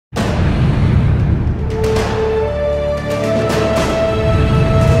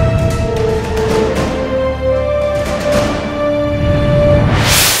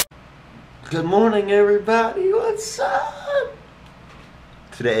Good morning, everybody. What's up?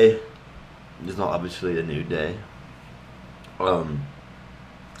 Today is obviously a new day. Today's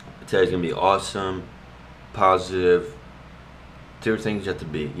gonna be awesome, positive. Two things you have to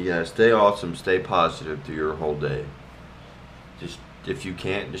be. You gotta stay awesome, stay positive through your whole day. Just if you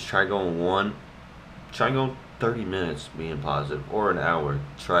can't, just try going 30 minutes being positive, or an hour.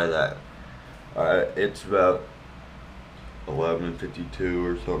 Try that. It's about 11:52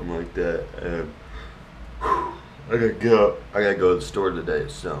 or something like that, and I gotta go to the store today.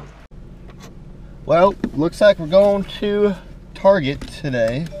 So, well, looks like we're going to Target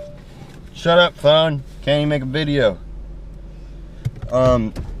today. Shut up, phone. Can't even make a video.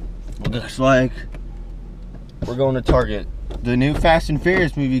 Looks like we're going to Target. The new Fast and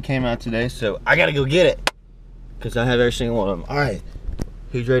Furious movie came out today, so I gotta go get it because I have every single one of them. All right,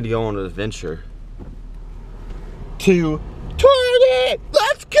 who's ready to go on an adventure to Target?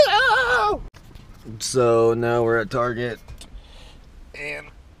 Let's go! So now we're at Target, and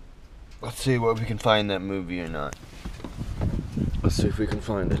let's see what we can find that movie or not. Let's see if we can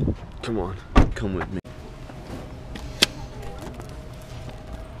find it. Come on, come with me.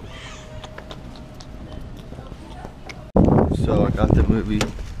 So I got the movie,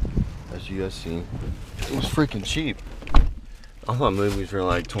 as you guys seen. It was freaking cheap. I thought movies were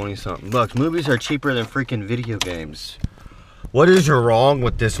like 20 something bucks. Movies are cheaper than freaking video games. What is wrong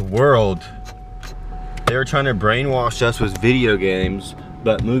with this world? They were trying to brainwash us with video games,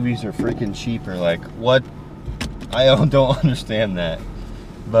 but movies are freaking cheaper. Like, what? I don't understand that.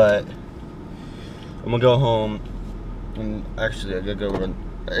 But I'm gonna go home, and actually I gotta go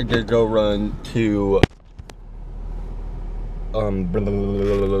run to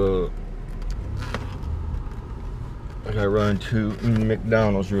I gotta run to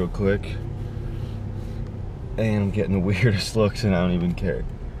McDonald's real quick. And I'm getting the weirdest looks and I don't even care.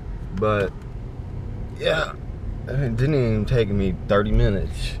 But yeah, it didn't even take me 30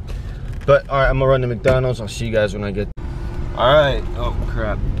 minutes. But alright, I'm gonna run to McDonald's. I'll see you guys when I get there. Alright, oh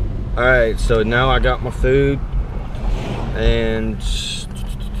crap. Alright, so now I got my food, and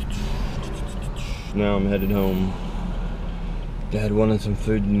now I'm headed home. Dad wanted some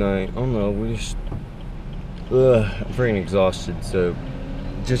food tonight. I don't know, I'm freaking exhausted, so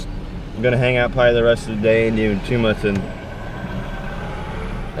I'm gonna hang out probably the rest of the day and do too much, and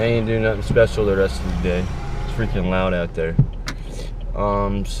I ain't doing nothing special the rest of the day. It's freaking loud out there.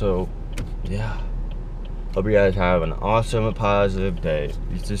 So yeah. Hope you guys have an awesome and positive day.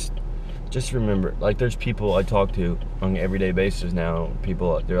 It's just remember, like, there's people I talk to on an everyday basis now.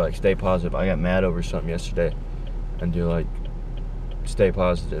 People, they're like, stay positive. I got mad over something yesterday, and they're like, stay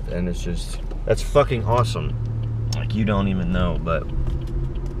positive, and it's just, that's fucking awesome. Like, you don't even know, but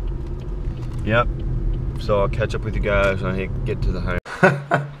yep. So I'll catch up with you guys when I get to the home.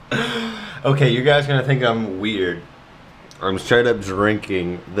 Okay, you guys gonna think I'm weird. I'm straight up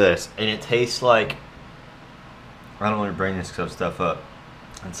drinking this, and it tastes like, I don't want to bring this stuff up.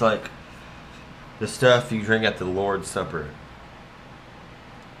 It's like the stuff you drink at the Lord's Supper.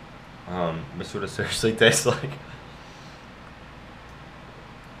 That's what it seriously tastes like.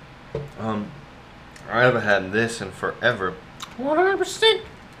 I haven't had this in forever. 100%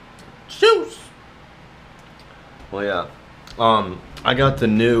 juice. Well, yeah. I got the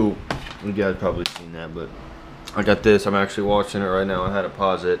new. You guys probably seen that, but I got this. I'm actually watching it right now. I had to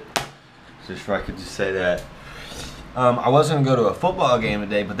pause it just so I could just say that. I was gonna go to a football game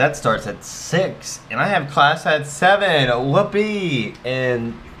today, but that starts at 6, and I have class at 7. Whoopee!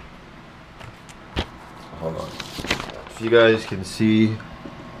 And hold on, if you guys can see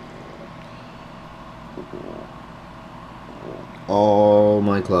all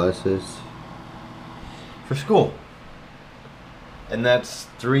my classes for school, and that's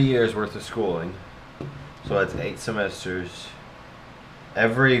 3 years worth of schooling, so that's 8 semesters.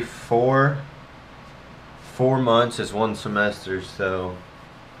 Every 4 months is 1 semester, so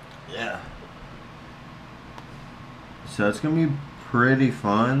yeah. So it's gonna be pretty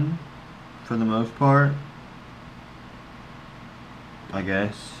fun for the most part, I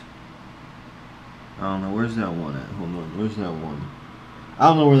guess. I don't know, where's that one at? Hold on, where's that one? I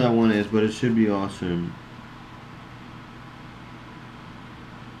don't know where that one is, but it should be awesome.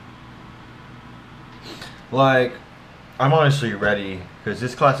 Like, I'm honestly ready, because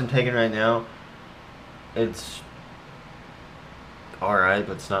this class I'm taking right now, it's alright,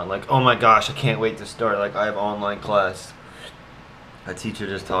 but it's not like, oh my gosh, I can't wait to start. Like, I have online class. A teacher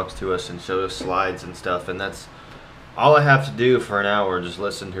just talks to us and shows us slides and stuff, and that's all I have to do for an hour, just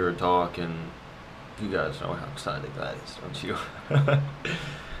listen to her talk, and you guys know how exciting that is, don't you?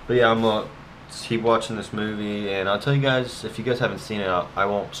 But yeah, I'm Just keep watching this movie, and I'll tell you guys, if you guys haven't seen it, I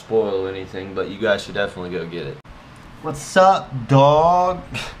won't spoil anything, but you guys should definitely go get it. What's up, dog?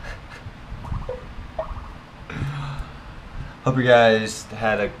 Hope you guys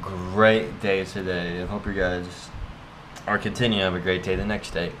had a great day today, and hope you guys are continuing to have a great day the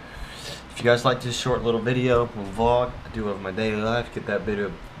next day. If you guys like this short little video, vlog, I do of my daily life, get that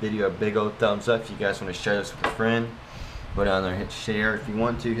video a big old thumbs up. If you guys want to share this with a friend, go down there and hit share. If you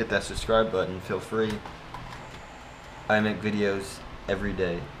want to, hit that subscribe button, feel free. I make videos every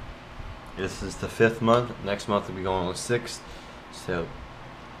day. This is the 5th month, next month will be going on the 6th, so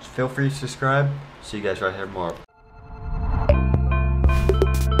feel free to subscribe. See you guys right here tomorrow.